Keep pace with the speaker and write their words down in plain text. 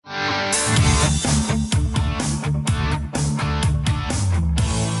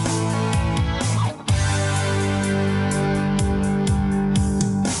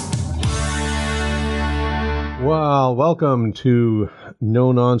Welcome to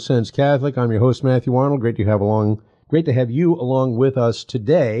No Nonsense Catholic. I'm your host, Matthew Arnold. Great to have you along with us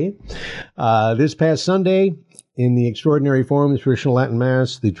today. This past Sunday, in the extraordinary form of the traditional Latin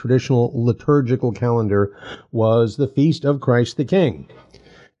Mass, the traditional liturgical calendar was the Feast of Christ the King.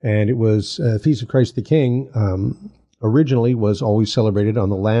 And it was Feast of Christ the King originally was always celebrated on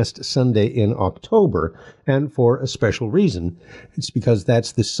the last Sunday in October, and for a special reason. It's because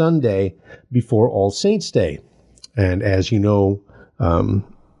that's the Sunday before All Saints' Day. And as you know, the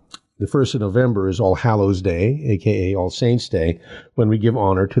 1st of November is All Hallows' Day, a.k.a. All Saints' Day, when we give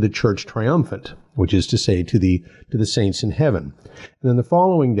honor to the Church Triumphant, which is to say to the saints in heaven. And then the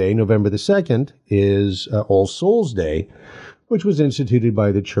following day, November the 2nd, is All Souls' Day, which was instituted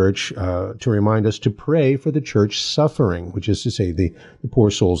by the Church to remind us to pray for the Church suffering, which is to say the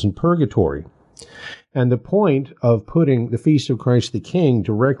poor souls in purgatory. And the point of putting the Feast of Christ the King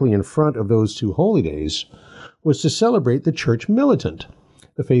directly in front of those two holy days was to celebrate the Church militant,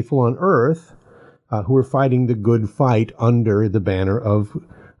 the faithful on earth who are fighting the good fight under the banner of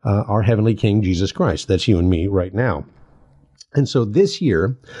our heavenly King, Jesus Christ. That's you and me right now. And so this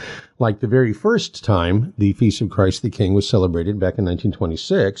year, like the very first time the Feast of Christ the King was celebrated back in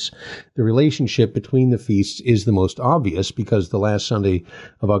 1926, the relationship between the feasts is the most obvious because the last Sunday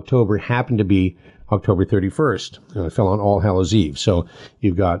of October happened to be October 31st. And it fell on All Hallows' Eve. So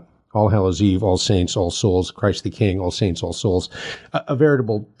you've got All Hallows' Eve, All Saints, All Souls, Christ the King, All Saints, All Souls, a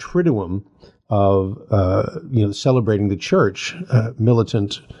veritable triduum of, celebrating the Church,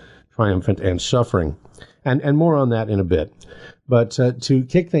 militant, triumphant, and suffering. And more on that in a bit. But to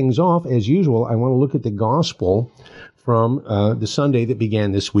kick things off, as usual, I want to look at the Gospel from the Sunday that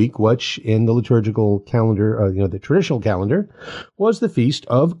began this week, which in the liturgical calendar, the traditional calendar, was the Feast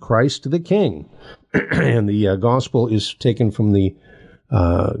of Christ the King. And the Gospel is taken from the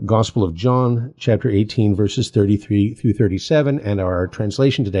Gospel of John, chapter 18, verses 33 through 37, and our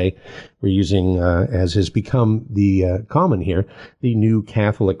translation today, we're using, as has become the common here, the New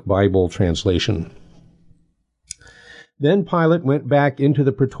Catholic Bible translation. Then Pilate went back into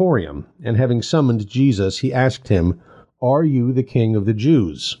the praetorium, and having summoned Jesus, he asked him, "Are you the King of the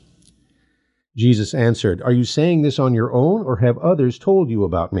Jews?" Jesus answered, "Are you saying this on your own, or have others told you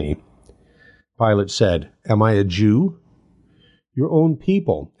about me?" Pilate said, "Am I a Jew? Your own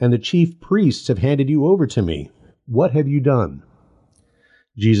people and the chief priests have handed you over to me. What have you done?"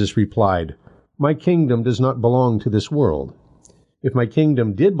 Jesus replied, "My kingdom does not belong to this world. If my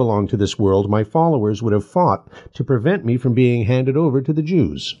kingdom did belong to this world, my followers would have fought to prevent me from being handed over to the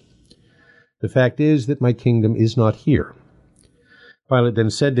Jews. The fact is that my kingdom is not here." Pilate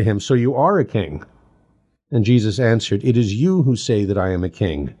then said to him, "So you are a king?" And Jesus answered, "It is you who say that I am a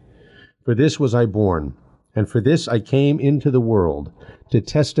king. For this was I born, and for this I came into the world, to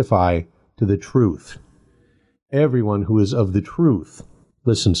testify to the truth. Everyone who is of the truth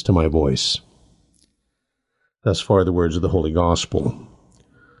listens to my voice." Thus far the words of the Holy Gospel.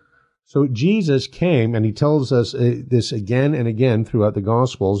 So Jesus came, and he tells us this again and again throughout the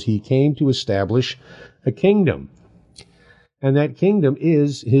Gospels, he came to establish a kingdom. And that kingdom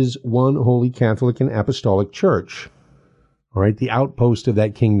is his one holy Catholic and Apostolic Church. All right, the outpost of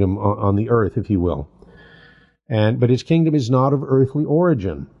that kingdom on the earth, if you will. But his kingdom is not of earthly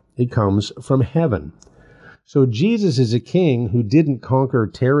origin. It comes from heaven. So Jesus is a king who didn't conquer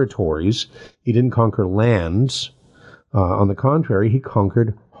territories. He didn't conquer lands. On the contrary, he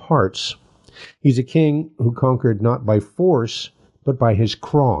conquered hearts. He's a king who conquered not by force, but by his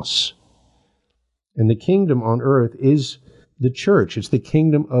cross. And the kingdom on earth is the church. It's the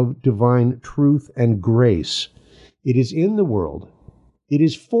kingdom of divine truth and grace. It is in the world. It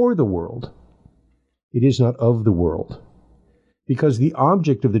is for the world. It is not of the world. Because the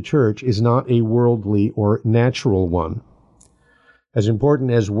object of the church is not a worldly or natural one. As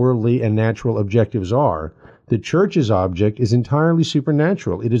important as worldly and natural objectives are, the church's object is entirely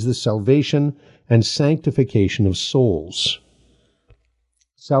supernatural. It is the salvation and sanctification of souls.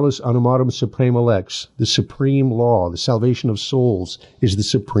 Salus animarum suprema lex, the supreme law, the salvation of souls is the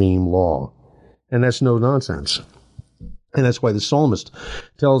supreme law. And that's no nonsense. And that's why the psalmist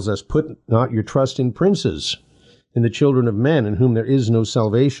tells us, "Put not your trust in princes, in the children of men, in whom there is no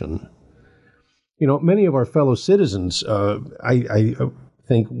salvation." You know, many of our fellow citizens, I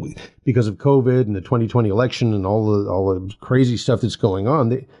think, because of COVID and the 2020 election and all the crazy stuff that's going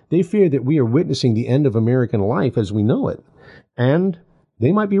on, they fear that we are witnessing the end of American life as we know it. And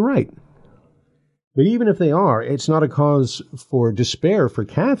they might be right. But even if they are, it's not a cause for despair for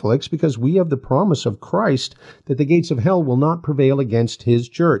Catholics, because we have the promise of Christ that the gates of hell will not prevail against his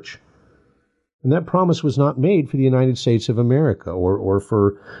church. And that promise was not made for the United States of America or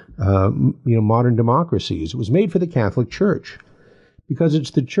for modern democracies. It was made for the Catholic Church, because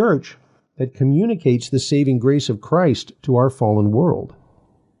it's the Church that communicates the saving grace of Christ to our fallen world.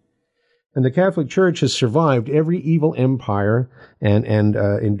 And the Catholic Church has survived every evil empire and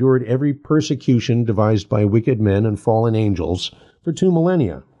endured every persecution devised by wicked men and fallen angels for 2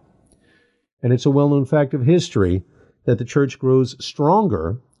 millennia. And it's a well-known fact of history that the Church grows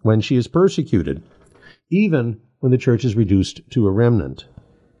stronger when she is persecuted, even when the Church is reduced to a remnant.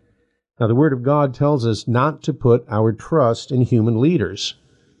 Now, the Word of God tells us not to put our trust in human leaders.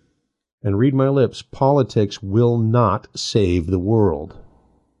 And read my lips, politics will not save the world.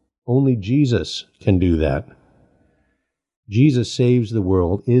 Only Jesus can do that. Jesus saves the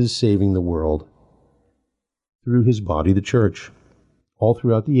world, is saving the world through his body, the Church, all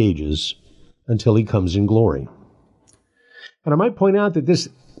throughout the ages until he comes in glory. And I might point out that this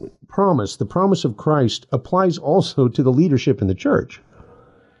promise, the promise of Christ, applies also to the leadership in the Church.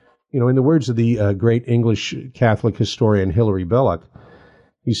 In the words of the great English Catholic historian Hilary Belloc,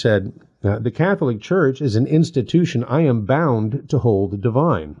 he said, "The Catholic Church is an institution I am bound to hold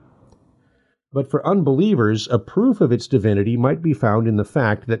divine. But for unbelievers, a proof of its divinity might be found in the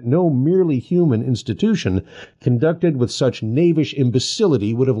fact that no merely human institution conducted with such knavish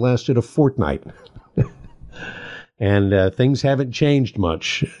imbecility would have lasted a fortnight." And things haven't changed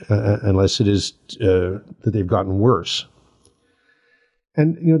much, unless it is that they've gotten worse.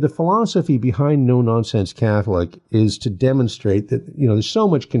 And, the philosophy behind No Nonsense Catholic is to demonstrate that, there's so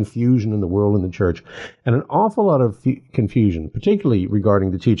much confusion in the world and the Church, and an awful lot of confusion, particularly regarding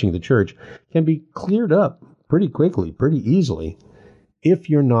the teaching of the Church, can be cleared up pretty quickly, pretty easily, if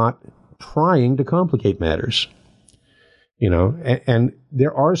you're not trying to complicate matters. And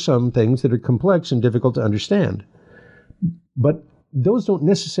there are some things that are complex and difficult to understand. But those don't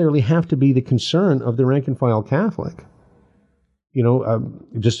necessarily have to be the concern of the rank-and-file Catholic.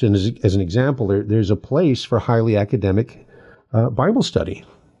 Just as an example, there's a place for highly academic Bible study,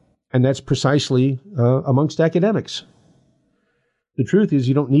 and that's precisely amongst academics. The truth is,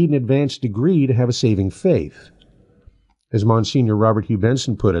 you don't need an advanced degree to have a saving faith. As Monsignor Robert Hugh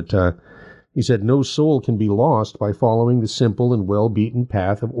Benson put it, he said, "No soul can be lost by following the simple and well-beaten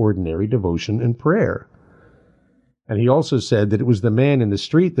path of ordinary devotion and prayer." And he also said that it was the man in the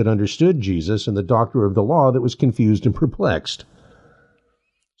street that understood Jesus and the doctor of the law that was confused and perplexed.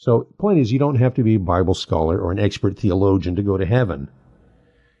 So the point is, you don't have to be a Bible scholar or an expert theologian to go to heaven.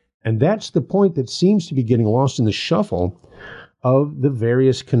 And that's the point that seems to be getting lost in the shuffle of the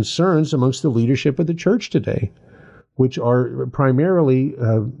various concerns amongst the leadership of the Church today, which are primarily,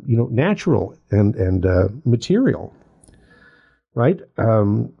 natural and material, right?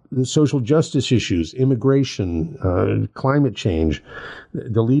 The social justice issues, immigration, climate change,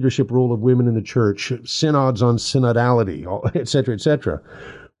 the leadership role of women in the Church, synods on synodality, et cetera, et cetera.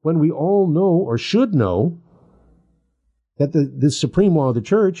 When we all know, or should know, that the supreme law of the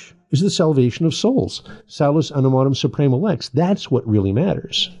Church is the salvation of souls. Salus animarum suprema lex. That's what really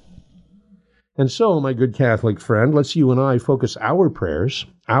matters. And so, my good Catholic friend, let's you and I focus our prayers,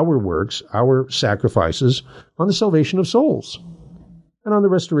 our works, our sacrifices on the salvation of souls and on the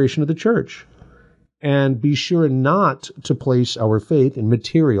restoration of the Church. And be sure not to place our faith in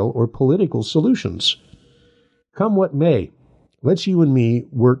material or political solutions. Come what may, let's you and me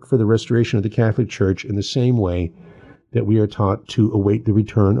work for the restoration of the Catholic Church in the same way that we are taught to await the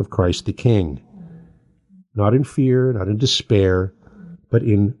return of Christ the King. Not in fear, not in despair, but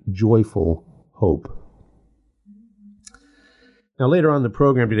in joyful hope. Now, later on in the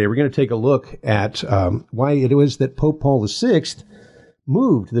program today, we're going to take a look at why it was that Pope Paul VI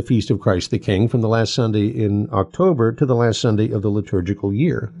moved the Feast of Christ the King from the last Sunday in October to the last Sunday of the liturgical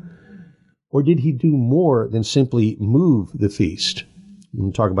year. Or did he do more than simply move the feast?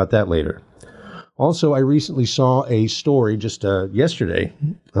 We'll talk about that later. Also, I recently saw a story just yesterday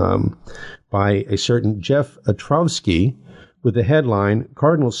by a certain Jeff Atrovsky with the headline,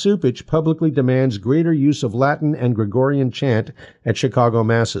 "Cardinal Cupich publicly demands greater use of Latin and Gregorian chant at Chicago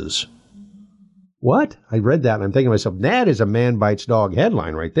Masses." What? I read that and I'm thinking to myself, that is a man bites dog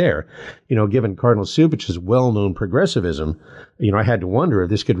headline right there. Given Cardinal Cupich's well-known progressivism, I had to wonder if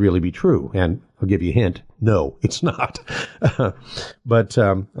this could really be true. And I'll give you a hint. No, it's not. But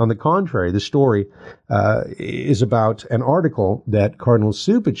on the contrary, the story is about an article that Cardinal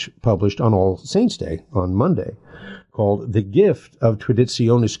Cupich published on All Saints' Day on Monday called "The Gift of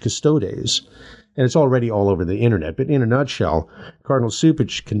Traditionis Custodes." And it's already all over the internet. But in a nutshell, Cardinal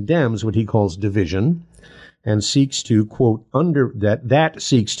Cupich condemns what he calls division and seeks to, quote,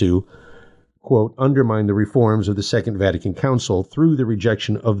 quote, undermine the reforms of the Second Vatican Council through the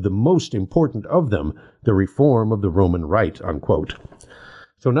rejection of the most important of them, the reform of the Roman Rite, unquote.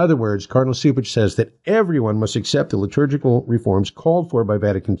 So in other words, Cardinal Cupich says that everyone must accept the liturgical reforms called for by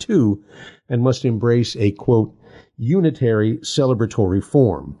Vatican II and must embrace a, quote, unitary celebratory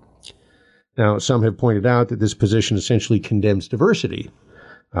form. Now, some have pointed out that this position essentially condemns diversity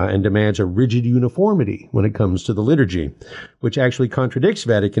and demands a rigid uniformity when it comes to the liturgy, which actually contradicts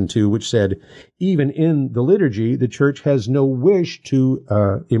Vatican II, which said, even in the liturgy, the Church has no wish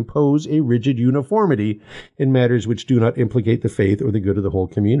to impose a rigid uniformity in matters which do not implicate the faith or the good of the whole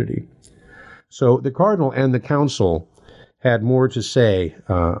community. So the Cardinal and the Council had more to say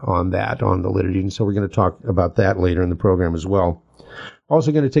on the liturgy, and so we're going to talk about that later in the program as well.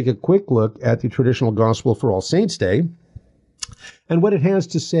 Also going to take a quick look at the traditional Gospel for All Saints' Day and what it has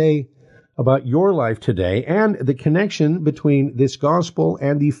to say about your life today and the connection between this gospel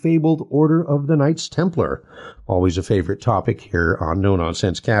and the fabled Order of the Knights Templar, always a favorite topic here on No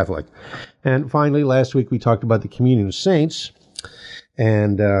Nonsense Catholic. And finally, last week we talked about the Communion of Saints,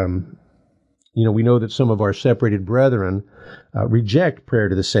 and we know that some of our separated brethren reject prayer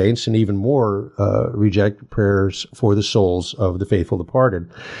to the saints and even more reject prayers for the souls of the faithful departed.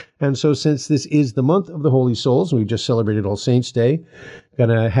 And so since this is the month of the Holy Souls, and we just celebrated All Saints' Day, going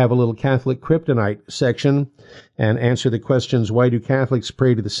to have a little Catholic Kryptonite section and answer the questions, why do Catholics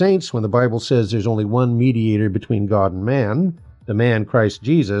pray to the saints when the Bible says there's only one mediator between God and man, the man Christ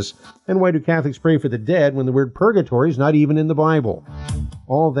Jesus, and why do Catholics pray for the dead when the word purgatory is not even in the Bible?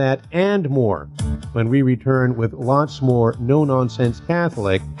 All that and more when we return with lots more No Nonsense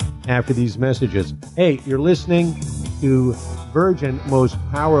Catholic after these messages. Hey, you're listening to Virgin Most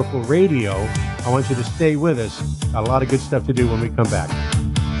Powerful Radio. I want you to stay with us. Got a lot of good stuff to do when we come back.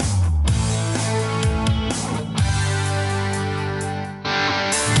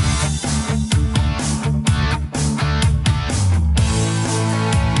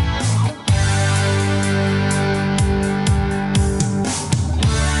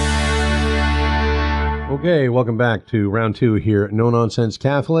 Okay, welcome back to round two here at No Nonsense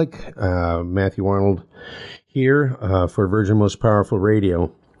Catholic. Matthew Arnold here for Virgin Most Powerful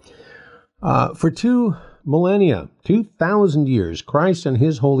Radio. For 2 millennia, 2,000 years, Christ and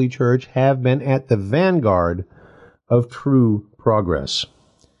his holy church have been at the vanguard of true progress.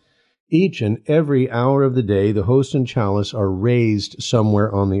 Each and every hour of the day, the host and chalice are raised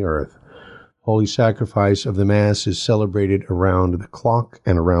somewhere on the earth. Holy sacrifice of the Mass is celebrated around the clock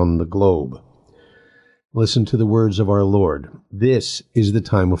and around the globe. Listen to the words of our Lord. This is the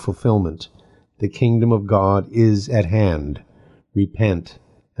time of fulfillment. The kingdom of God is at hand. Repent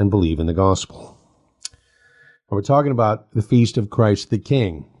and believe in the gospel. We're talking about the feast of Christ the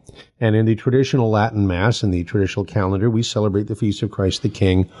King. And in the traditional Latin Mass, in the traditional calendar, we celebrate the feast of Christ the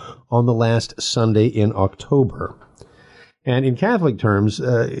King on the last Sunday in October. And in Catholic terms,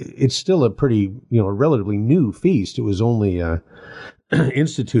 it's still a pretty, relatively new feast. It was only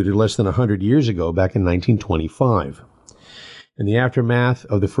instituted less than 100 years ago, back in 1925. In the aftermath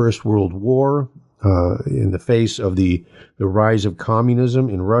of the First World War, in the face of the rise of communism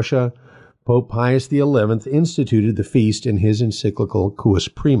in Russia, Pope Pius XI instituted the feast in his encyclical Quis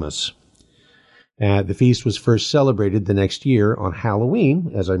Primus. The feast was first celebrated the next year on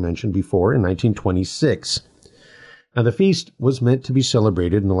Halloween, as I mentioned before, in 1926. Now, the feast was meant to be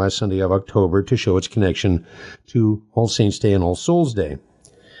celebrated on the last Sunday of October to show its connection to All Saints' Day and All Souls' Day.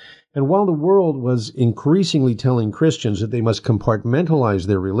 And while the world was increasingly telling Christians that they must compartmentalize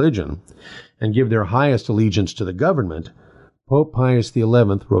their religion and give their highest allegiance to the government, Pope Pius XI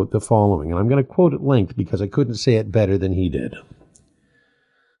wrote the following, and I'm going to quote at length because I couldn't say it better than he did.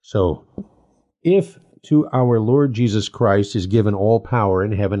 So, if to our Lord Jesus Christ is given all power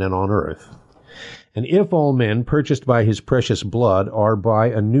in heaven and on earth, and if all men purchased by his precious blood are by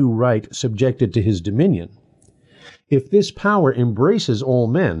a new right subjected to his dominion, if this power embraces all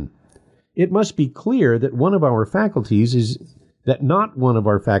men, it must be clear that not one of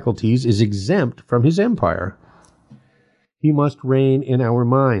our faculties is exempt from his empire. He must reign in our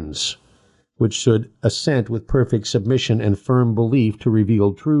minds, which should assent with perfect submission and firm belief to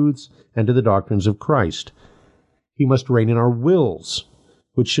revealed truths and to the doctrines of Christ. He must reign in our wills,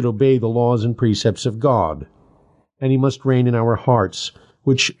 which should obey the laws and precepts of God. And he must reign in our hearts,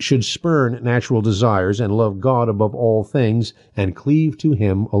 which should spurn natural desires and love God above all things and cleave to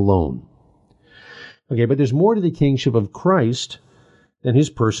him alone. Okay, but there's more to the kingship of Christ than his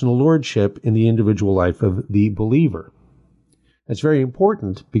personal lordship in the individual life of the believer. That's very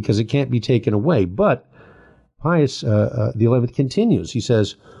important because it can't be taken away. But Pius XI continues. He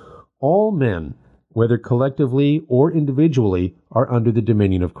says, all men, whether collectively or individually, are under the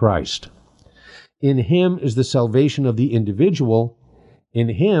dominion of Christ. In him is the salvation of the individual. In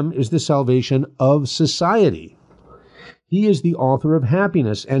him is the salvation of society. He is the author of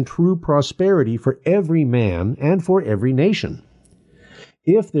happiness and true prosperity for every man and for every nation.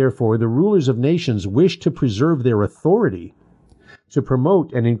 If, therefore, the rulers of nations wish to preserve their authority, to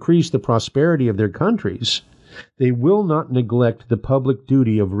promote and increase the prosperity of their countries, they will not neglect the public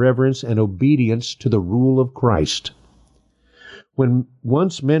duty of reverence and obedience to the rule of Christ. When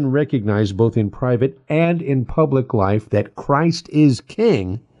once men recognize both in private and in public life that Christ is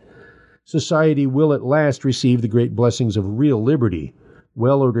King, society will at last receive the great blessings of real liberty,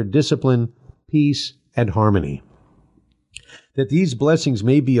 well-ordered discipline, peace, and harmony. That these blessings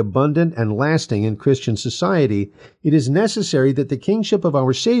may be abundant and lasting in Christian society, it is necessary that the kingship of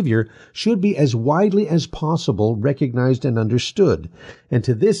our Savior should be as widely as possible recognized and understood, and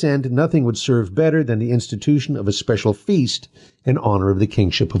to this end nothing would serve better than the institution of a special feast in honor of the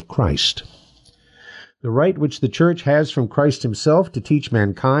kingship of Christ. The right which the Church has from Christ himself to teach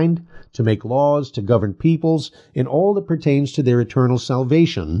mankind, to make laws, to govern peoples, in all that pertains to their eternal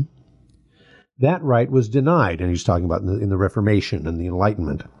salvation, that right was denied, and he's talking about in the Reformation and the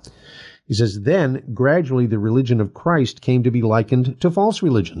Enlightenment. He says, then, gradually the religion of Christ came to be likened to false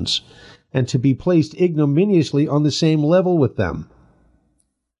religions, and to be placed ignominiously on the same level with them.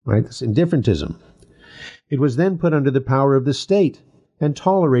 Right? That's indifferentism. It was then put under the power of the state, and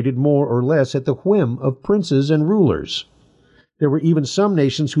tolerated more or less at the whim of princes and rulers. There were even some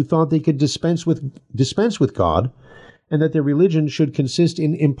nations who thought they could dispense with God, and that their religion should consist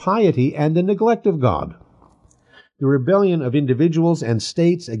in impiety and the neglect of God. The rebellion of individuals and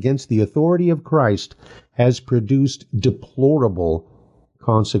states against the authority of Christ has produced deplorable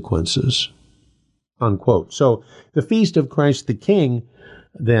consequences. Unquote. So the Feast of Christ the King,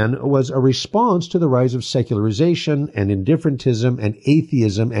 then, was a response to the rise of secularization and indifferentism and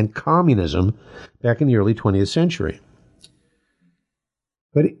atheism and communism back in the early 20th century.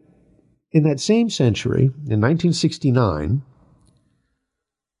 But in that same century, in 1969,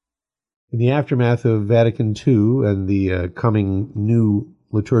 in the aftermath of Vatican II and the coming new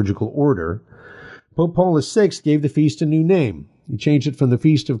liturgical order, Pope Paul VI gave the feast a new name. He changed it from the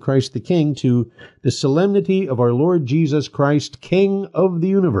Feast of Christ the King to the Solemnity of our Lord Jesus Christ, King of the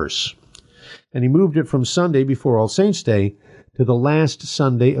Universe. And he moved it from Sunday before All Saints' Day to the last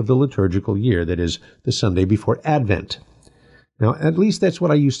Sunday of the liturgical year, that is, the Sunday before Advent. Now, at least that's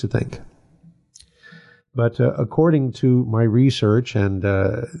what I used to think. But according to my research, and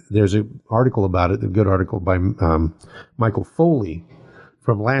there's an article about it, a good article by Michael Foley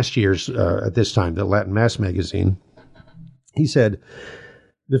from last year's, at this time, the Latin Mass magazine, he said,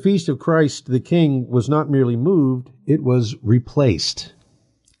 the Feast of Christ the King was not merely moved, it was replaced.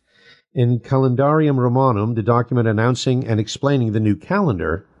 In Calendarium Romanum, the document announcing and explaining the new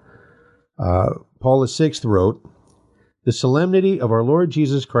calendar, Paul VI wrote, the solemnity of our Lord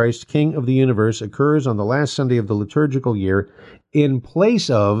Jesus Christ, King of the universe, occurs on the last Sunday of the liturgical year in place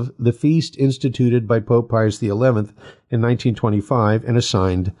of the feast instituted by Pope Pius XI in 1925 and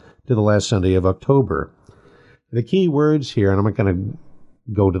assigned to the last Sunday of October. The key words here, and I'm not going to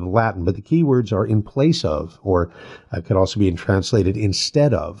go to the Latin, but the key words are in place of, or could also be translated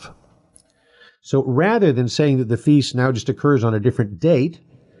instead of. So rather than saying that the feast now just occurs on a different date,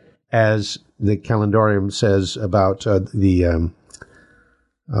 as the calendarium says about the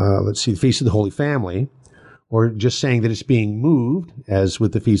Feast of the Holy Family, or just saying that it's being moved, as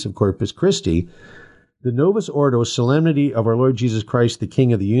with the Feast of Corpus Christi, the Novus Ordo Solemnity of our Lord Jesus Christ, the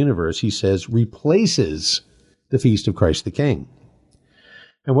King of the Universe, he says, replaces the Feast of Christ the King.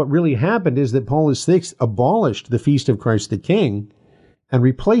 And what really happened is that Paul VI abolished the Feast of Christ the King and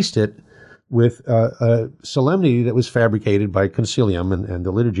replaced it with a solemnity that was fabricated by Concilium and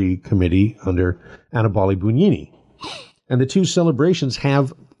the Liturgy Committee under Annibale Bugnini. And the two celebrations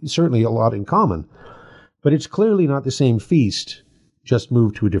have certainly a lot in common, but it's clearly not the same feast, just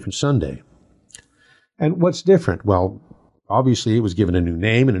moved to a different Sunday. And what's different? Well, obviously it was given a new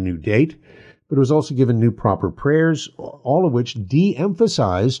name and a new date, but it was also given new proper prayers, all of which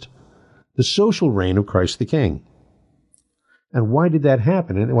de-emphasized the social reign of Christ the King. And why did that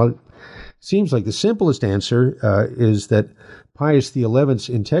happen? And, well, seems like the simplest answer is that Pius XI's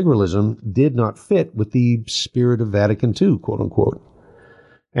integralism did not fit with the spirit of Vatican II, quote unquote.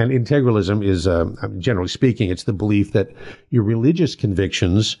 And integralism is, generally speaking, it's the belief that your religious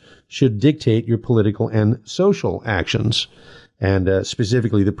convictions should dictate your political and social actions. And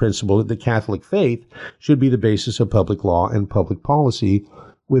specifically the principle that the Catholic faith should be the basis of public law and public policy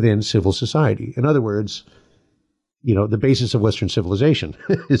within civil society. In other words, the basis of Western civilization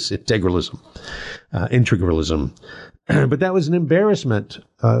is integralism, integralism. But that was an embarrassment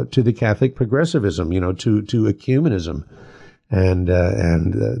to the Catholic progressivism, to ecumenism and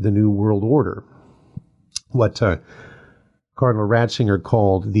the New World Order. What Cardinal Ratzinger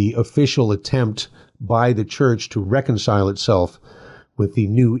called the official attempt by the Church to reconcile itself with the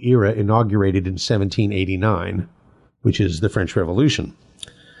new era inaugurated in 1789, which is the French Revolution.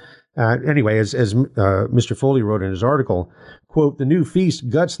 Anyway, as Mr. Foley wrote in his article, quote, "The new feast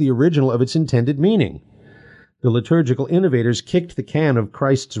guts the original of its intended meaning. The liturgical innovators kicked the can of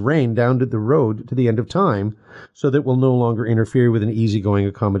Christ's reign down to the road to the end of time so that it will no longer interfere with an easygoing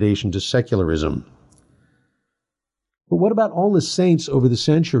accommodation to secularism." But what about all the saints over the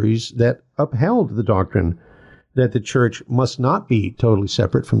centuries that upheld the doctrine that the Church must not be totally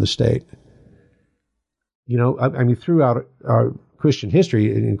separate from the state? Throughout our Christian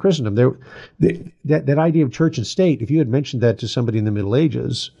history in Christendom, that idea of church and state, if you had mentioned that to somebody in the Middle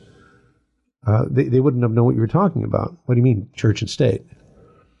Ages, they wouldn't have known what you were talking about. What do you mean, church and state?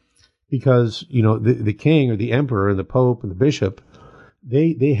 Because, the king or the emperor and the pope and the bishop,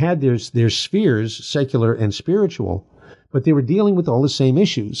 they had their spheres, secular and spiritual, but they were dealing with all the same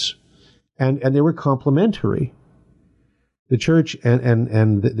issues, and they were complementary. The church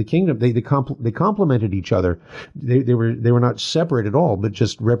and the kingdom, they complemented each other. They were not separate at all, but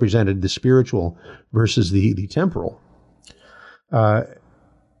just represented the spiritual versus the temporal. And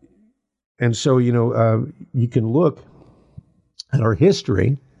so, you can look at our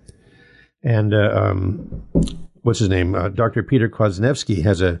history, and what's his name? Dr. Peter Kwasniewski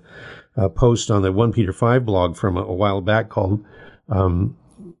has a post on the 1 Peter 5 blog from a while back called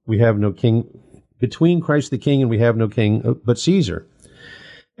 "We Have No King Between Christ the King and We Have No King But Caesar."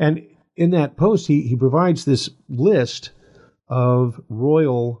 And in that post, he provides this list of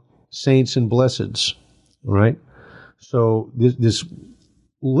royal saints and blesseds. All right, so this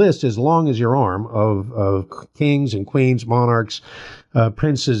list as long as your arm of kings and queens, monarchs,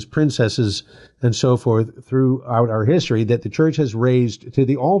 princes, princesses, and so forth throughout our history that the church has raised to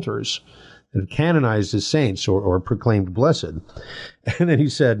the altars and canonized as saints or proclaimed blessed. And then he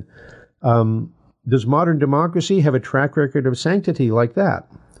said, does modern democracy have a track record of sanctity like that?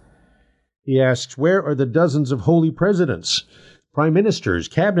 He asks, where are the dozens of holy presidents, prime ministers,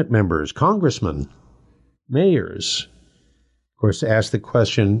 cabinet members, congressmen, mayors? Of course, to ask the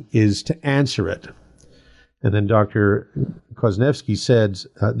question is to answer it. And then Dr. Kwasniewski said,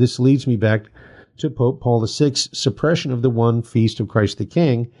 this leads me back to Pope Paul VI's suppression of the one feast of Christ the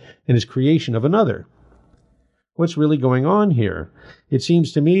King and his creation of another. What's really going on here? It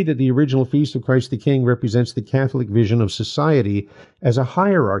seems to me that the original feast of Christ the King represents the Catholic vision of society as a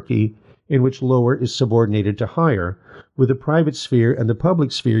hierarchy in which lower is subordinated to higher, with the private sphere and the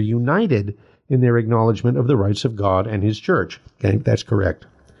public sphere united in their acknowledgement of the rights of God and his church. Okay, that's correct.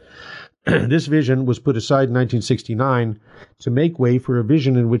 This vision was put aside in 1969 to make way for a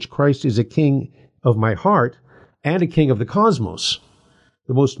vision in which Christ is a king of my heart and a king of the cosmos,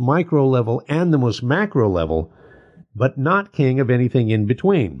 the most micro level and the most macro level, but not king of anything in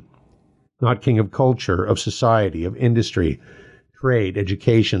between, not king of culture, of society, of industry, trade,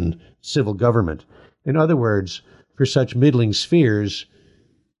 education, civil government. In other words, for such middling spheres,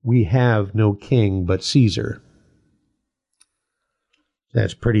 we have no king but Caesar.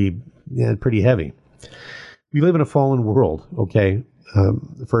 That's pretty heavy. We live in a fallen world, okay?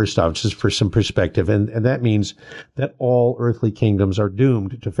 First off, just for some perspective, and that means that all earthly kingdoms are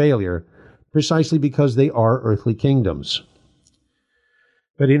doomed to failure precisely because they are earthly kingdoms.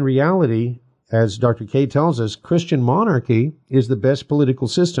 But in reality, as Dr. K tells us, Christian monarchy is the best political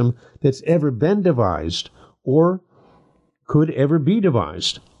system that's ever been devised or could ever be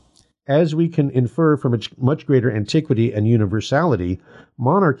devised. As we can infer from its much greater antiquity and universality,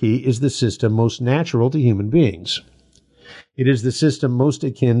 monarchy is the system most natural to human beings. It is the system most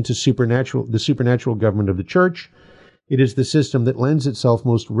akin to the supernatural government of the Church. It is the system that lends itself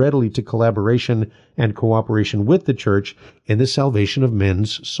most readily to collaboration and cooperation with the Church in the salvation of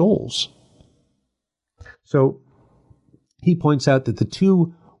men's souls. So he points out that the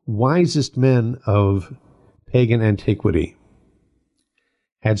two wisest men of pagan antiquity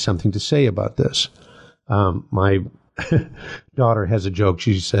had something to say about this. My daughter has a joke.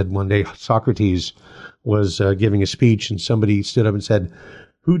 She said one day Socrates was giving a speech and somebody stood up and said,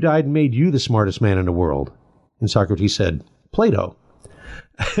 "Who died and made you the smartest man in the world?" And Socrates said, "Plato."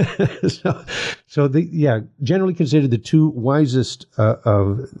 Generally considered the two wisest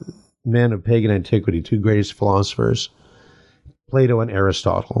of men of pagan antiquity, two greatest philosophers, Plato and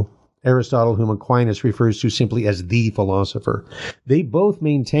Aristotle. Aristotle, whom Aquinas refers to simply as the philosopher. They both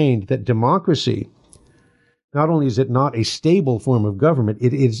maintained that democracy Not only is it not a stable form of government,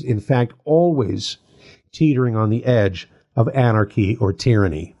 it is, in fact, always teetering on the edge of anarchy or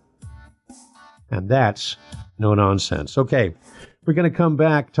tyranny. And that's no nonsense. Okay, we're going to come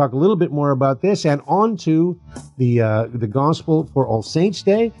back, talk a little bit more about this, and on to the Gospel for All Saints'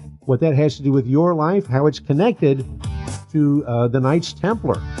 Day, what that has to do with your life, how it's connected to the Knights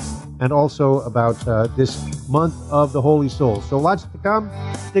Templar, and also about this month of the Holy Soul. So lots to come.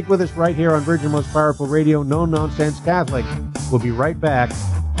 Stick with us right here on Virgin Most Powerful Radio, No Nonsense Catholic. We'll be right back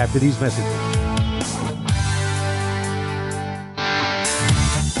after these messages.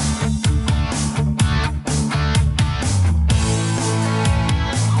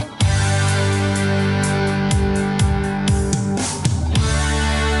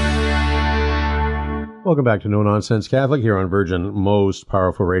 Welcome back to No Nonsense Catholic here on Virgin Most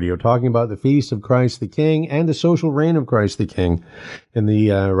Powerful Radio, talking about the Feast of Christ the King and the social reign of Christ the King in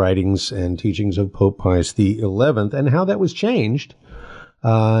the writings and teachings of Pope Pius XI, and how that was changed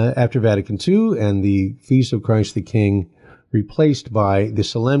after Vatican II and the Feast of Christ the King replaced by the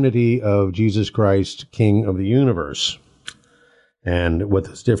Solemnity of Jesus Christ, King of the Universe, and what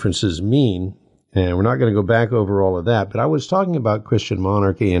those differences mean. And we're not going to go back over all of that, but I was talking about Christian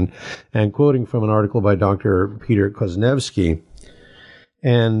monarchy and quoting from an article by Dr. Peter Kwasniewski,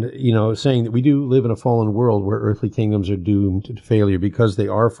 and, saying that we do live in a fallen world where earthly kingdoms are doomed to failure because they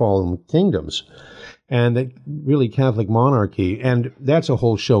are fallen kingdoms, and that really Catholic monarchy, and that's a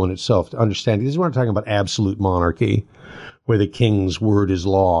whole show in itself to understand. This is what I'm talking about, absolute monarchy, where the king's word is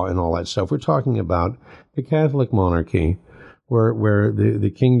law and all that stuff. We're talking about the Catholic monarchy, where the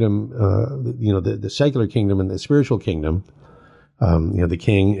kingdom, the secular kingdom and the spiritual kingdom, the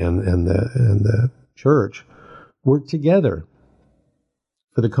king and the church work together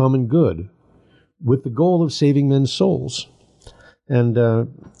for the common good with the goal of saving men's souls. And, Dr.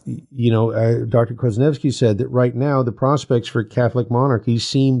 Kwasniewski said that right now the prospects for Catholic monarchy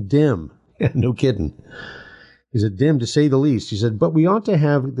seem dim. No kidding. He said, dim to say the least. He said, but we ought to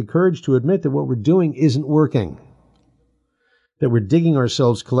have the courage to admit that what we're doing isn't working, that we're digging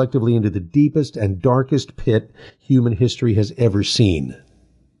ourselves collectively into the deepest and darkest pit human history has ever seen.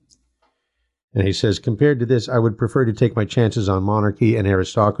 And he says, compared to this, I would prefer to take my chances on monarchy and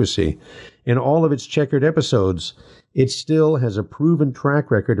aristocracy. In all of its checkered episodes, it still has a proven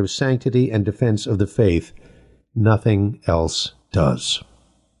track record of sanctity and defense of the faith. Nothing else does.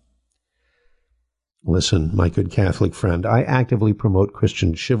 Listen, my good Catholic friend, I actively promote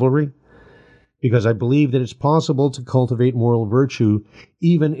Christian chivalry, because I believe that it's possible to cultivate moral virtue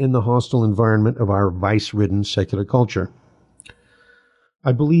even in the hostile environment of our vice-ridden secular culture.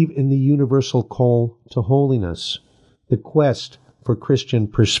 I believe in the universal call to holiness, the quest for Christian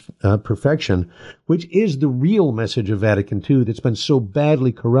perfection, which is the real message of Vatican II that's been so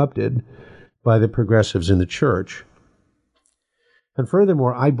badly corrupted by the progressives in the Church. And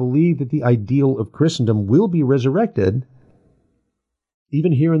furthermore, I believe that the ideal of Christendom will be resurrected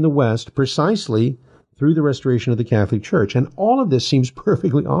even here in the West, precisely through the restoration of the Catholic Church. And all of this seems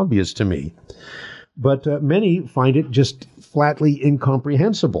perfectly obvious to me. But many find it just flatly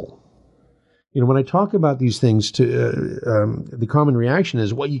incomprehensible. When I talk about these things, the common reaction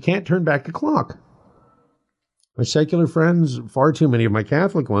is, well, you can't turn back the clock. My secular friends, far too many of my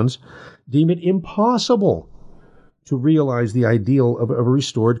Catholic ones, deem it impossible to realize the ideal of a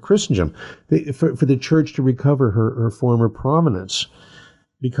restored Christendom, for the Church to recover her former prominence,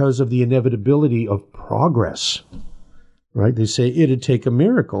 because of the inevitability of progress, right? They say it'd take a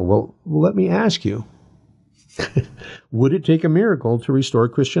miracle. Well, let me ask you, would it take a miracle to restore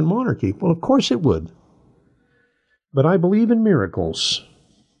Christian monarchy? Well, of course it would. But I believe in miracles.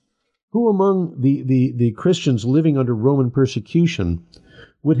 Who among the Christians living under Roman persecution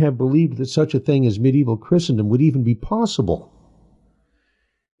would have believed that such a thing as medieval Christendom would even be possible?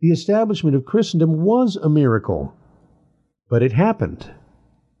 The establishment of Christendom was a miracle, but it happened.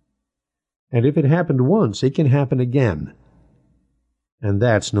 And if it happened once, it can happen again. And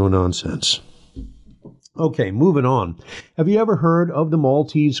that's no nonsense. Okay, moving on. Have you ever heard of the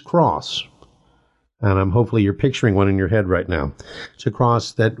Maltese cross? And hopefully you're picturing one in your head right now. It's a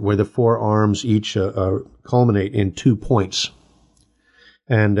cross where the four arms each culminate in 2 points.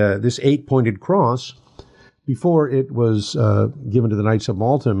 And this 8-pointed cross, before it was given to the Knights of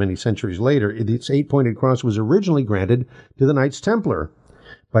Malta many centuries later, this 8-pointed cross was originally granted to the Knights Templar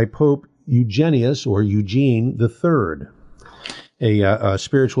by Pope Eugenius, or Eugene III, a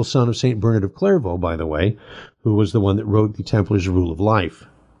spiritual son of St. Bernard of Clairvaux, by the way, who was the one that wrote the Templars' Rule of Life.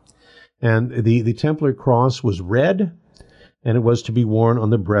 And the Templar cross was red, and it was to be worn on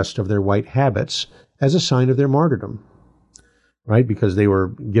the breast of their white habits as a sign of their martyrdom, right? Because they were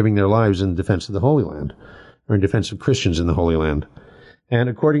giving their lives in defense of the Holy Land, or in defense of Christians in the Holy Land. And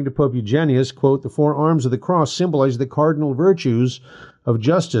according to Pope Eugenius, quote, the 4 arms of the cross symbolize the cardinal virtues of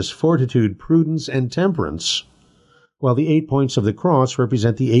justice, fortitude, prudence, and temperance, while the 8 points of the cross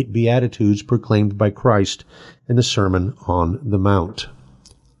represent the 8 Beatitudes proclaimed by Christ in the Sermon on the Mount.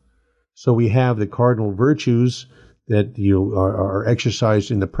 So we have the cardinal virtues that are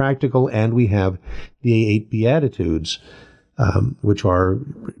exercised in the practical, and we have the 8 Beatitudes, which are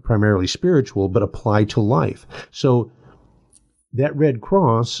primarily spiritual but apply to life. So that red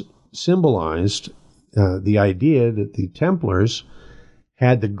cross symbolized the idea that the Templars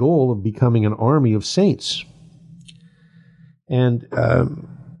had the goal of becoming an army of saints. And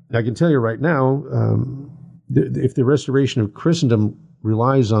I can tell you right now, if the restoration of Christendom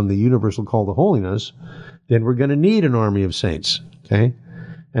relies on the universal call to holiness, then we're going to need an army of saints, okay?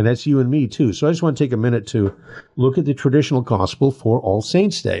 And that's you and me too. So I just want to take a minute to look at the traditional gospel for All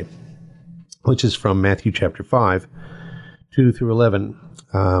Saints' Day, which is from Matthew chapter 5, 2 through 11.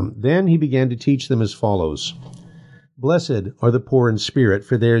 Then he began to teach them as follows. Blessed are the poor in spirit,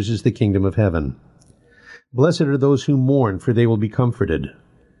 for theirs is the kingdom of heaven. Blessed are those who mourn, for they will be comforted.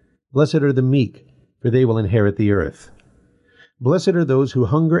 Blessed are the meek, for they will inherit the earth. Blessed are those who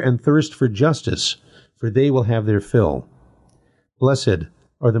hunger and thirst for justice, for they will have their fill. Blessed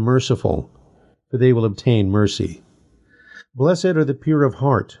are the merciful, for they will obtain mercy. Blessed are the pure of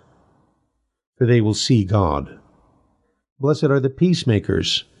heart, for they will see God. Blessed are the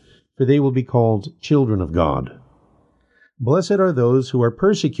peacemakers, for they will be called children of God. Blessed are those who are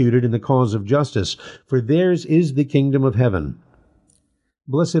persecuted in the cause of justice, for theirs is the kingdom of heaven.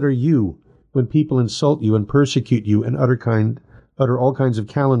 Blessed are you when people insult you and persecute you and utter all kinds of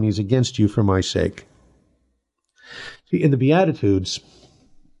calumnies against you for my sake. See, in the Beatitudes,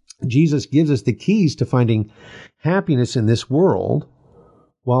 Jesus gives us the keys to finding happiness in this world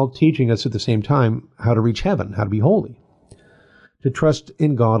while teaching us at the same time how to reach heaven, how to be holy, to trust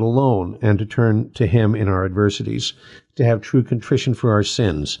in God alone and to turn to Him in our adversities, to have true contrition for our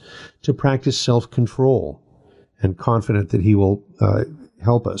sins, to practice self-control and confident that He will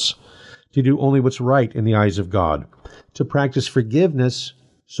help us, to do only what's right in the eyes of God, to practice forgiveness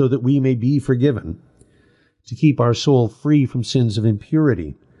so that we may be forgiven, to keep our soul free from sins of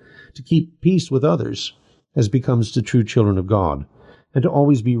impurity, to keep peace with others as becomes the true children of God, and to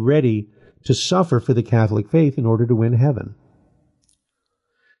always be ready to suffer for the Catholic faith in order to win heaven.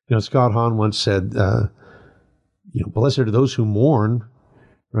 You know, Scott Hahn once said, blessed are those who mourn,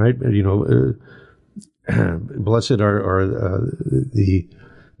 right? Blessed are the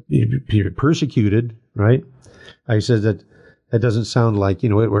persecuted, right? I said that doesn't sound like,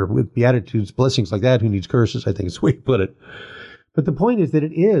 with Beatitudes, blessings like that, who needs curses? I think it's the way you put it. But the point is that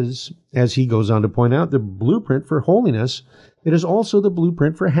it is, as he goes on to point out, the blueprint for holiness. It is also the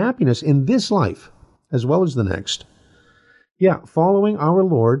blueprint for happiness in this life as well as the next. Yeah, following our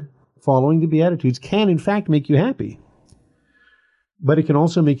Lord, following the Beatitudes can in fact make you happy. But it can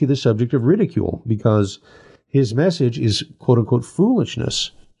also make you the subject of ridicule because his message is quote-unquote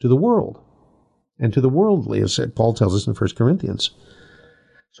foolishness to the world and to the worldly, as Paul tells us in 1 Corinthians.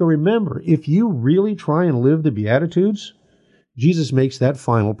 So remember, if you really try and live the Beatitudes, Jesus makes that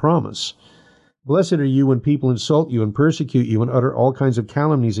final promise. Blessed are you when people insult you and persecute you and utter all kinds of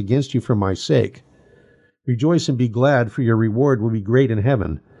calumnies against you for my sake. Rejoice and be glad, for your reward will be great in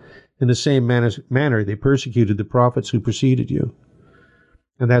heaven. In the same manner they persecuted the prophets who preceded you.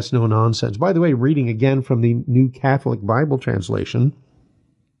 And that's no nonsense. By the way, reading again from the New Catholic Bible translation,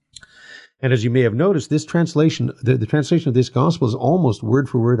 and as you may have noticed, this translation, the translation of this gospel is almost word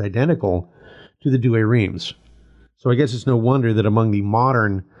for word identical to the Douay Rheims. So I guess it's no wonder that among the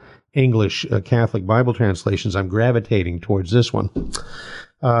modern English Catholic Bible translations, I'm gravitating towards this one.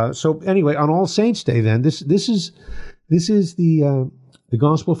 So anyway, on All Saints' Day, then this is the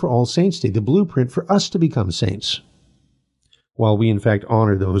gospel for All Saints' Day, the blueprint for us to become saints, while we in fact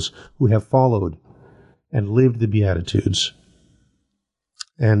honor those who have followed and lived the Beatitudes,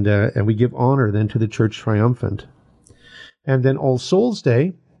 and we give honor then to the Church Triumphant, and then All Souls'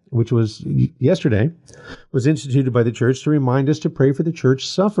 Day, which was yesterday, was instituted by the Church to remind us to pray for the Church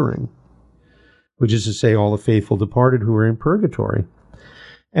suffering, which is to say all the faithful departed who are in purgatory.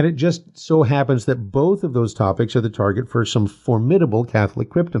 And it just so happens that both of those topics are the target for some formidable Catholic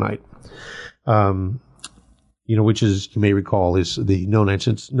kryptonite, which is, you may recall, is the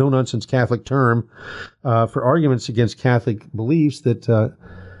no-nonsense Catholic term for arguments against Catholic beliefs that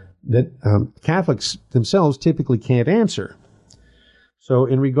Catholics themselves typically can't answer. So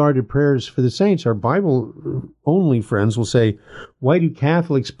in regard to prayers for the saints, our Bible-only friends will say, why do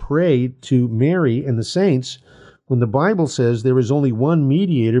Catholics pray to Mary and the saints when the Bible says there is only one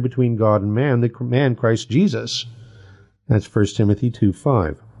mediator between God and man, the man Christ Jesus. That's 1 Timothy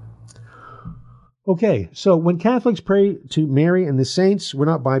 2:5. Okay, so when Catholics pray to Mary and the saints, we're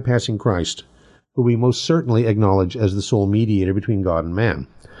not bypassing Christ, who we most certainly acknowledge as the sole mediator between God and man.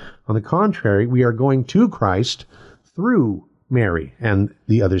 On the contrary, we are going to Christ through Mary and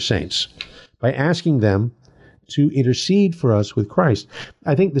the other saints by asking them to intercede for us with Christ.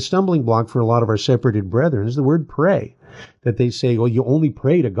 I think the stumbling block for a lot of our separated brethren is the word pray, that they say, well, you only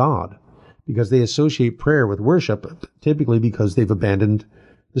pray to God, because they associate prayer with worship, typically because they've abandoned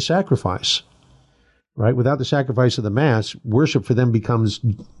the sacrifice, right? Without the sacrifice of the Mass, worship for them becomes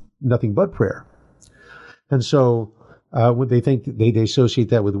nothing but prayer. And so when they think they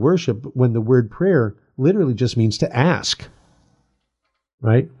associate that with worship, when the word prayer literally just means to ask,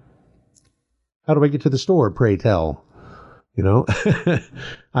 right? How do I get to the store? Pray tell. You know,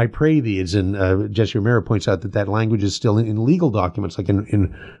 I pray thee. It's in, Jesse Romero points out that language is still in legal documents, like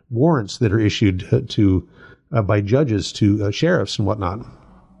in warrants that are issued by judges to sheriffs and whatnot.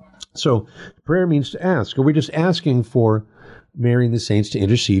 So prayer means to ask, or we're just asking for Mary and the saints to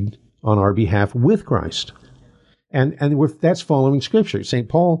intercede on our behalf with Christ. And that's following Scripture. St.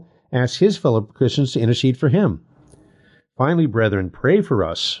 Paul asks his fellow Christians to intercede for him. Finally, brethren, pray for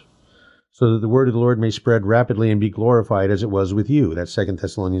us, so that the word of the Lord may spread rapidly and be glorified as it was with you. That's 2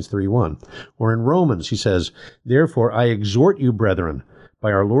 Thessalonians 3:1. Or in Romans, he says, therefore I exhort you, brethren,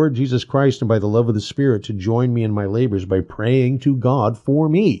 by our Lord Jesus Christ and by the love of the Spirit, to join me in my labors by praying to God for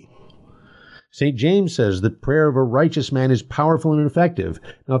me. St. James says the prayer of a righteous man is powerful and effective.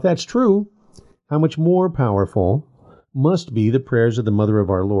 Now, if that's true, how much more powerful must be the prayers of the Mother of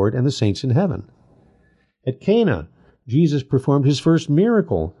our Lord and the saints in heaven? At Cana, Jesus performed his first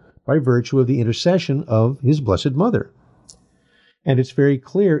miracle by virtue of the intercession of his Blessed Mother. And it's very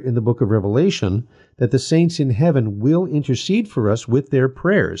clear in the book of Revelation that the saints in heaven will intercede for us with their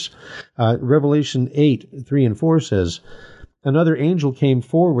prayers. Revelation 8:3-4 says, another angel came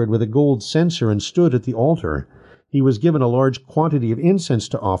forward with a gold censer and stood at the altar. He was given a large quantity of incense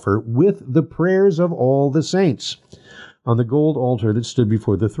to offer with the prayers of all the saints on the gold altar that stood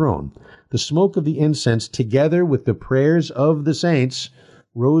before the throne. The smoke of the incense, together with the prayers of the saints,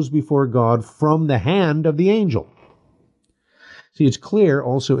 rose before God from the hand of the angel. See, it's clear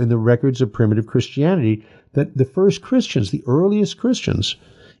also in the records of primitive Christianity that the first Christians, the earliest Christians,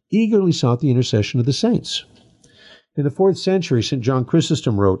 eagerly sought the intercession of the saints. In the 4th century, St. John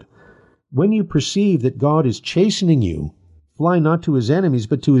Chrysostom wrote, when you perceive that God is chastening you, fly not to his enemies,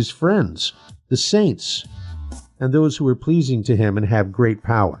 but to his friends, the saints, and those who are pleasing to him and have great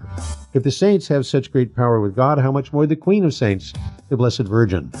power. If the saints have such great power with God, how much more the Queen of Saints, the Blessed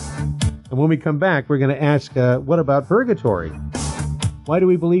Virgin? And when we come back, we're going to ask, what about purgatory? Why do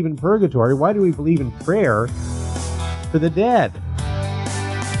we believe in purgatory? Why do we believe in prayer for the dead?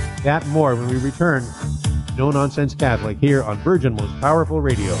 That and more when we return. No Nonsense Catholic here on Virgin Most Powerful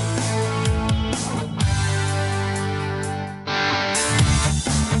Radio.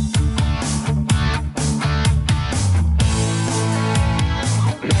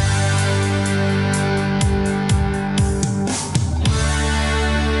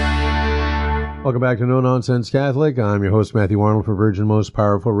 Welcome back to No Nonsense Catholic. I'm your host, Matthew Arnold, for Virgin Most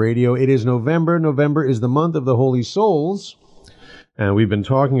Powerful Radio. It is November. November is the month of the Holy Souls. And we've been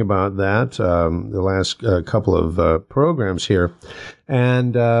talking about that the last couple of programs here.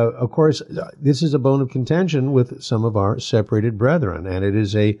 And, of course, this is a bone of contention with some of our separated brethren. And it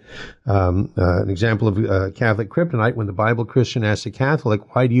is an example of Catholic kryptonite when the Bible Christian asks a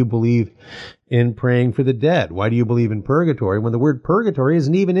Catholic, why do you believe in praying for the dead? Why do you believe in purgatory when the word purgatory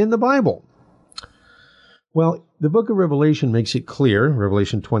isn't even in the Bible? Well, the book of Revelation makes it clear,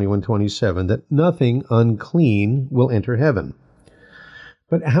 Revelation 21:27, that nothing unclean will enter heaven.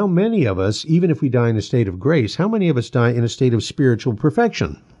 But how many of us, even if we die in a state of grace, how many of us die in a state of spiritual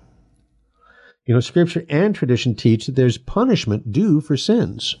perfection? You know, Scripture and tradition teach that there's punishment due for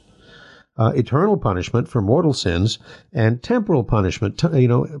sins. Eternal punishment for mortal sins and temporal punishment,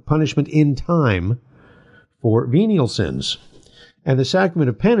 punishment in time for venial sins. And the sacrament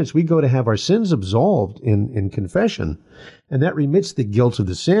of penance, we go to have our sins absolved in confession, and that remits the guilt of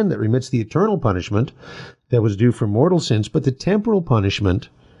the sin, that remits the eternal punishment that was due for mortal sins, but the temporal punishment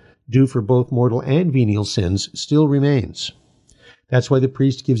due for both mortal and venial sins still remains. That's why the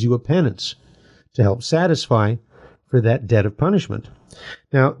priest gives you a penance to help satisfy for that debt of punishment.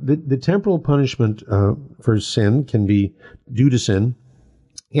 Now, the temporal punishment for sin can be due to sin,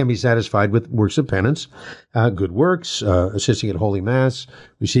 can be satisfied with works of penance, good works, assisting at Holy Mass,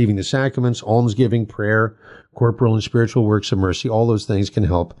 receiving the sacraments, almsgiving, prayer, corporal and spiritual works of mercy. All those things can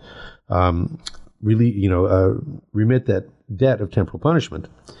help remit that debt of temporal punishment.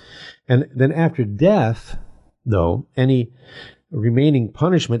 And then after death, though, any remaining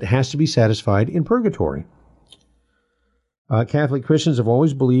punishment has to be satisfied in purgatory. Catholic Christians have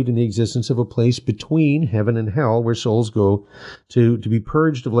always believed in the existence of a place between heaven and hell where souls go to be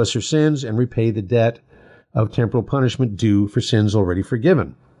purged of lesser sins and repay the debt of temporal punishment due for sins already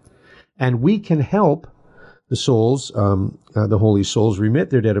forgiven. And we can help the souls, the holy souls, remit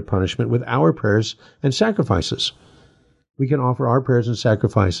their debt of punishment with our prayers and sacrifices. We can offer our prayers and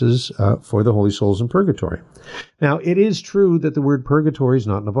sacrifices for the holy souls in purgatory. Now, it is true that the word purgatory is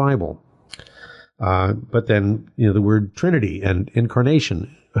not in the Bible. But then, the word Trinity and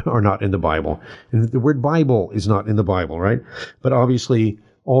incarnation are not in the Bible. And the word Bible is not in the Bible, right? But obviously,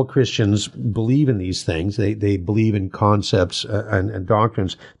 all Christians believe in these things. They believe in concepts and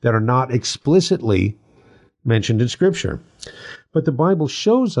doctrines that are not explicitly mentioned in Scripture. But the Bible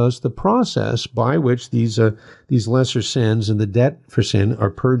shows us the process by which these lesser sins and the debt for sin are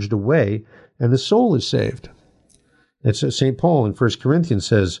purged away, and the soul is saved. It's St. Paul in 1 Corinthians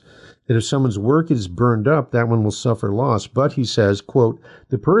says that if someone's work is burned up, that one will suffer loss. But he says, quote,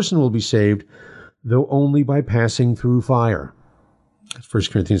 the person will be saved, though only by passing through fire. That's 1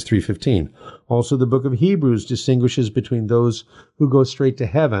 Corinthians 3:15. Also, the book of Hebrews distinguishes between those who go straight to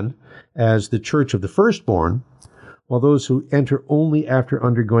heaven as the church of the firstborn, while those who enter only after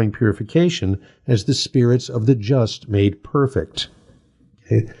undergoing purification as the spirits of the just made perfect.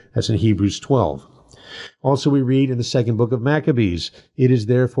 Okay? That's in Hebrews 12. Also, we read in the second book of Maccabees, it is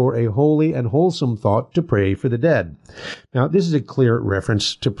therefore a holy and wholesome thought to pray for the dead. Now, this is a clear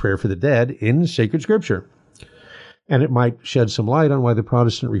reference to prayer for the dead in sacred scripture. And it might shed some light on why the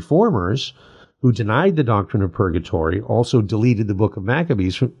Protestant reformers, who denied the doctrine of purgatory, also deleted the books of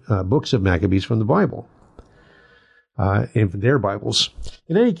Maccabees from the Bible, in their Bibles.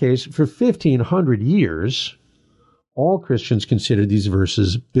 In any case, for 1,500 years, all Christians considered these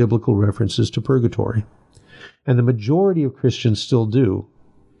verses biblical references to purgatory. And the majority of Christians still do.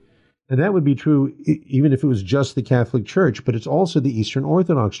 And that would be true even if it was just the Catholic Church, but it's also the Eastern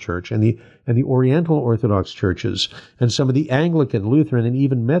Orthodox Church and the Oriental Orthodox churches, and some of the Anglican, Lutheran, and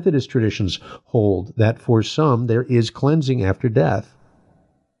even Methodist traditions hold that for some there is cleansing after death.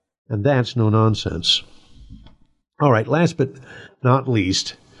 And that's no nonsense. All right, last but not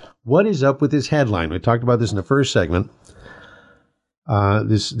least, what is up with this headline? We talked about this in the first segment.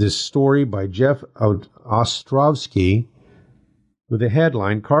 This story by Jeff Ostrovsky with the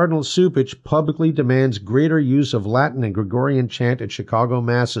headline, Cardinal Cupich publicly demands greater use of Latin and Gregorian chant at Chicago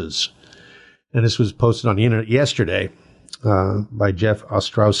masses. And this was posted on the internet yesterday by Jeff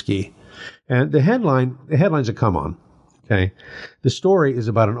Ostrowski. And the headline's a come on. Okay. The story is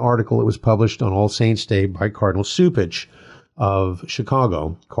about an article that was published on All Saints' Day by Cardinal Cupich of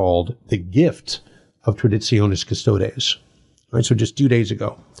Chicago called The Gift of Traditionis Custodes. All right, so just 2 days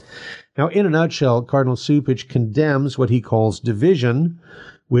ago. Now, in a nutshell, Cardinal Cupich condemns what he calls division,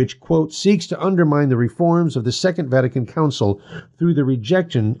 which, quote, seeks to undermine the reforms of the Second Vatican Council through the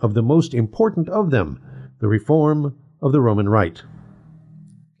rejection of the most important of them, the reform of the Roman Rite.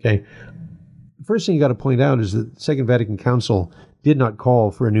 Okay. The first thing you got to point out is that the Second Vatican Council did not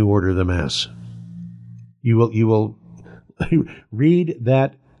call for a new order of the Mass. You will read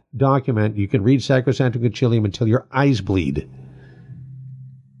that document. You can read Sacrosanctum Concilium until your eyes bleed.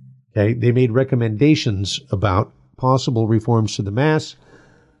 Okay, they made recommendations about possible reforms to the Mass,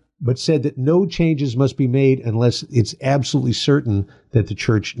 but said that no changes must be made unless it's absolutely certain that the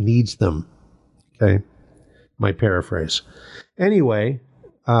Church needs them. Okay, my paraphrase. Anyway,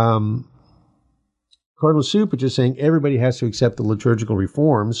 Cardinal Cupich is saying everybody has to accept the liturgical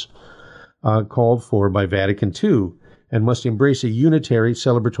reforms called for by Vatican II and must embrace a unitary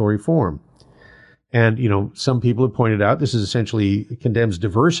celebratory form. And, some people have pointed out this is essentially condemns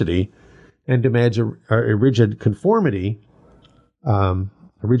diversity and demands a rigid conformity, a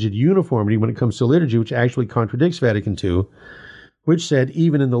rigid uniformity when it comes to liturgy, which actually contradicts Vatican II, which said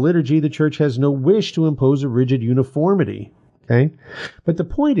even in the liturgy, the Church has no wish to impose a rigid uniformity. Okay? But the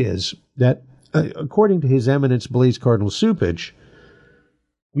point is that, according to His Eminence Blaise Cardinal Cupich,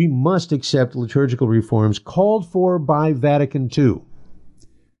 we must accept liturgical reforms called for by Vatican II.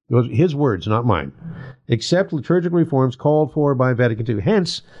 Those are his words, not mine. Accept liturgical reforms called for by Vatican II.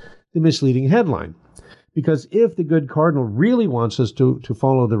 Hence, the misleading headline. Because if the good cardinal really wants us to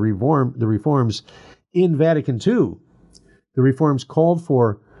follow the reforms in Vatican II, the reforms called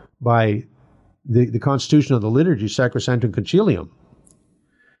for by the Constitution of the Liturgy, Sacrosanctum Concilium,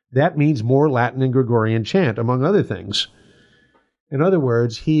 that means more Latin and Gregorian chant, among other things. In other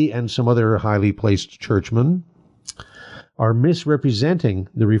words, he and some other highly placed churchmen are misrepresenting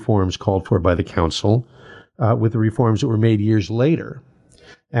the reforms called for by the council with the reforms that were made years later.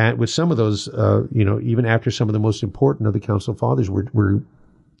 And with some of those, even after some of the most important of the Council Fathers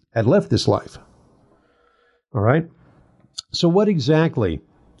had left this life. All right? So what exactly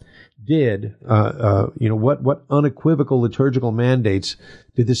did, what unequivocal liturgical mandates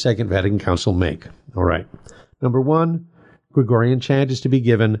did the Second Vatican Council make? All right. Number one, Gregorian chant is to be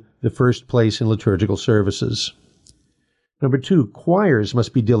given the first place in liturgical services. Number two, choirs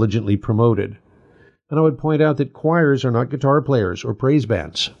must be diligently promoted. And I would point out that choirs are not guitar players or praise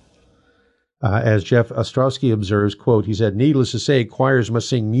bands. As Jeff Ostrowski observes, quote, he said, needless to say, choirs must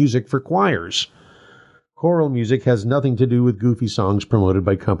sing music for choirs. Choral music has nothing to do with goofy songs promoted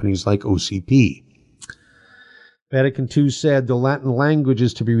by companies like OCP. Vatican II said the Latin language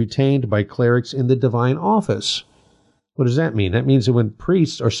is to be retained by clerics in the divine office. What does that mean? That means that when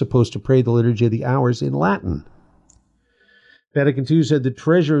priests are supposed to pray the Liturgy of the Hours in Latin. Vatican II said the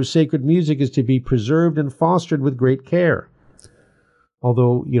treasure of sacred music is to be preserved and fostered with great care.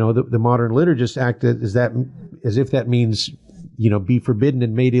 Although, the modern liturgists act as if that means, be forbidden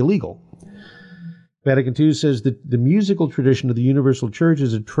and made illegal. Vatican II says that the musical tradition of the Universal Church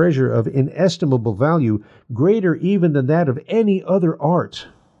is a treasure of inestimable value, greater even than that of any other art.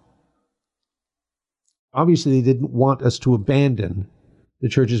 Obviously, they didn't want us to abandon the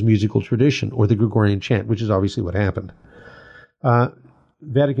Church's musical tradition or the Gregorian chant, which is obviously what happened.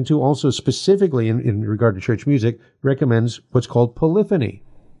 Vatican II also specifically, in regard to church music, recommends what's called polyphony.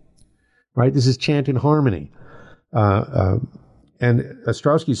 Right? This is chant in harmony. And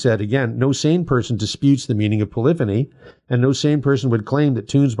Ostrowski said, again, no sane person disputes the meaning of polyphony, and no sane person would claim that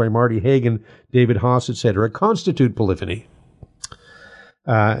tunes by Marty Hagen, David Haas, etc. constitute polyphony.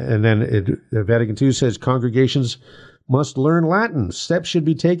 And then Vatican II says congregations must learn Latin. Steps should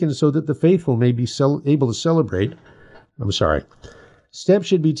be taken so that the faithful may be able to celebrate. Steps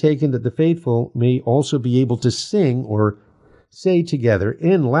should be taken that the faithful may also be able to sing or say together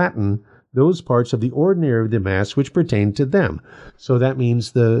in Latin those parts of the ordinary of the Mass which pertain to them. So that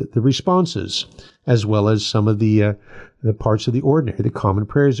means the responses, as well as some of the parts of the ordinary, the common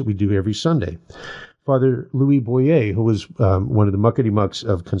prayers that we do every Sunday. Father Louis Boyer, who was one of the muckety-mucks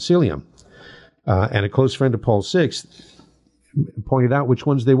of Concilium, and a close friend of Paul VI, pointed out which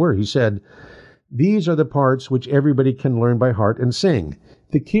ones they were. He said, these are the parts which everybody can learn by heart and sing.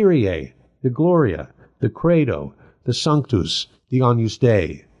 The Kyrie, the Gloria, the Credo, the Sanctus, the Agnus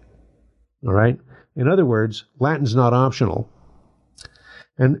Dei. All right? In other words, Latin's not optional.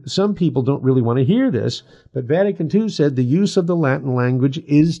 And some people don't really want to hear this, but Vatican II said the use of the Latin language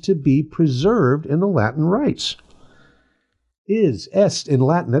is to be preserved in the Latin rites. Est in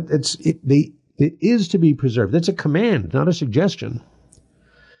Latin. It is to be preserved. That's a command, not a suggestion.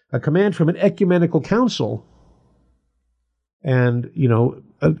 A command from an ecumenical council. And,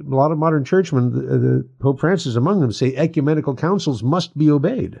 a lot of modern churchmen, the Pope Francis among them, say ecumenical councils must be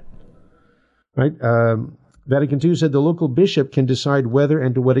obeyed. Right? Vatican II said the local bishop can decide whether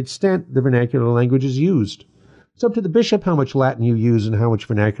and to what extent the vernacular language is used. It's up to the bishop how much Latin you use and how much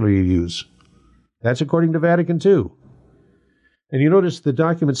vernacular you use. That's according to Vatican II. And you notice the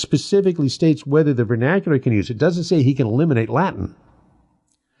document specifically states whether the vernacular can use it. It doesn't say he can eliminate Latin.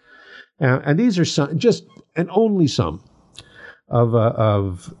 And these are some, just and only some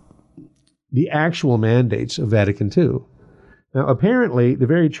of the actual mandates of Vatican II. Now, apparently, the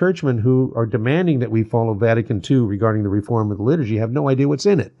very churchmen who are demanding that we follow Vatican II regarding the reform of the liturgy have no idea what's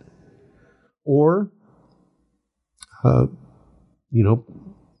in it. Or,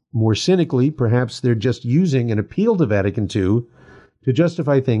 more cynically, perhaps they're just using an appeal to Vatican II to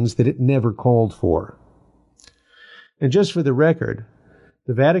justify things that it never called for. And just for the record,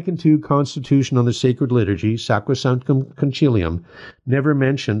 the Vatican II Constitution on the Sacred Liturgy, Sacrosanctum Concilium, never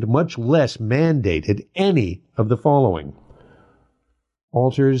mentioned, much less mandated, any of the following.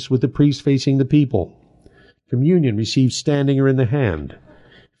 Altars with the priest facing the people. Communion received standing or in the hand.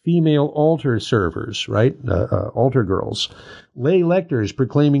 Female altar servers, right? Altar girls. Lay lectors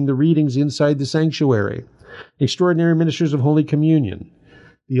proclaiming the readings inside the sanctuary. Extraordinary ministers of Holy Communion.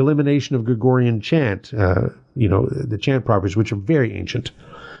 The elimination of Gregorian chant, the chant proverbs, which are very ancient.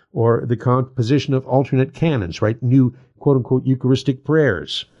 Or the composition of alternate canons, right? New, quote-unquote, Eucharistic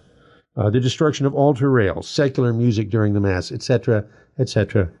prayers. The destruction of altar rails, secular music during the Mass, etc.,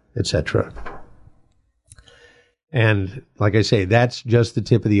 etc., etc. And like I say, that's just the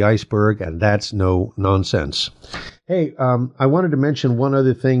tip of the iceberg, and that's no nonsense. Hey, I wanted to mention one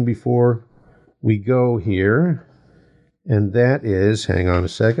other thing before we go here, and that is, hang on a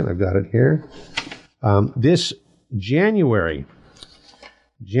second, I've got it here. This January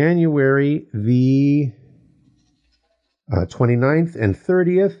the 29th and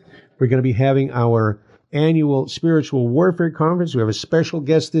 30th. We're going to be having our annual Spiritual Warfare Conference. We have a special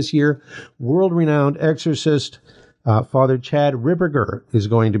guest this year, world-renowned exorcist Father Chad Ripperger is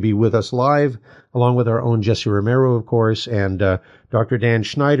going to be with us live, along with our own Jesse Romero, of course, and Dr. Dan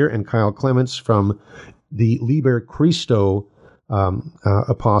Schneider and Kyle Clements from the Liber Christo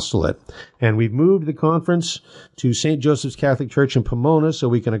apostolate. And we've moved the conference to St. Joseph's Catholic Church in Pomona so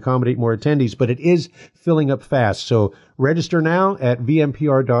we can accommodate more attendees, but it is filling up fast. So register now at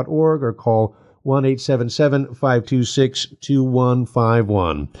vmpr.org or call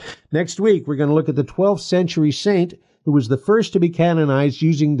 1-877-526-2151. Next week, we're going to look at the 12th century saint who was the first to be canonized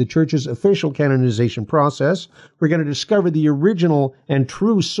using the Church's official canonization process. We're going to discover the original and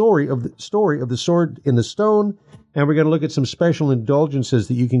true story of the sword in the stone, and we're going to look at some special indulgences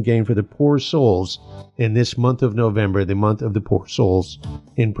that you can gain for the poor souls in this month of November, the month of the poor souls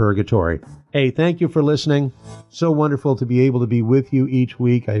in purgatory. Hey, thank you for listening. So wonderful to be able to be with you each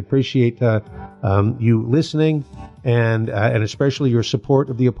week. I appreciate you listening and especially your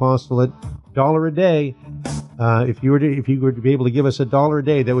support of the apostolate. $1 a day. If you were to be able to give us $1 a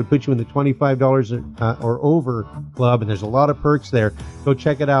day, that would put you in the $25 or over club, and there's a lot of perks there. Go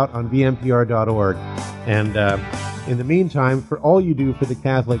check it out on vmpr.org. And in the meantime, for all you do for the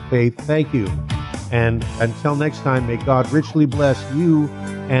Catholic faith, thank you. And until next time, may God richly bless you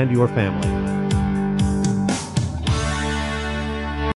and your family.